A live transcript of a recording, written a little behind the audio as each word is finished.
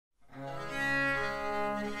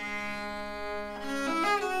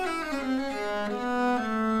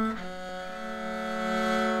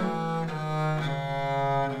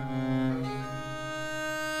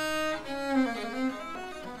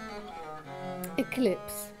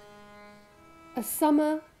Eclipse. A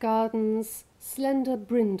summer garden's slender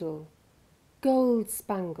brindle, gold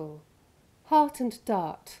spangle, heart and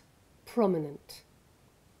dart, prominent.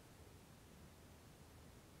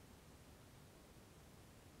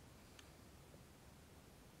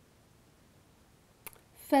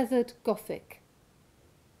 Feathered Gothic.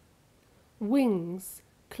 Wings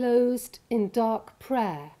closed in dark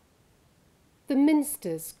prayer. The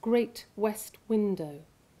minster's great west window,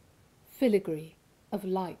 filigree of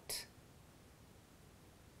light.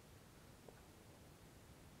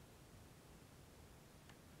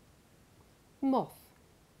 Moth.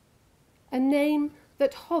 A name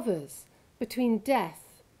that hovers between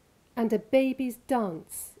death and a baby's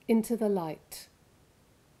dance into the light.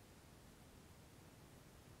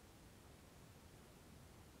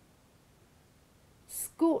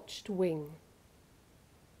 Scorched wing.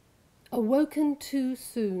 Awoken too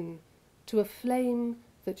soon to a flame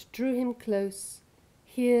that drew him close,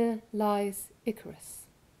 here lies Icarus.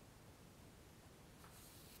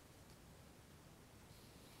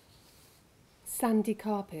 Sandy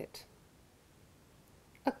carpet.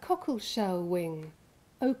 A cockleshell wing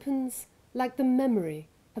opens like the memory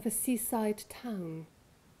of a seaside town.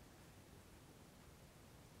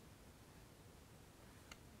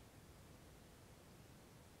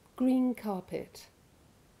 Green carpet.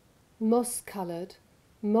 Moss-coloured,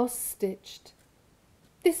 moss-stitched.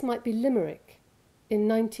 This might be Limerick in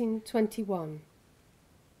 1921.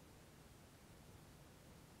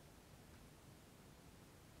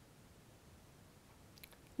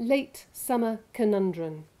 Late summer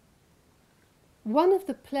conundrum. One of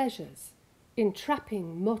the pleasures in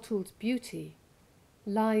trapping mottled beauty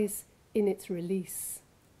lies in its release.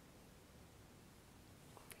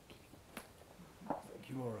 Thank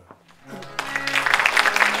you, Maura.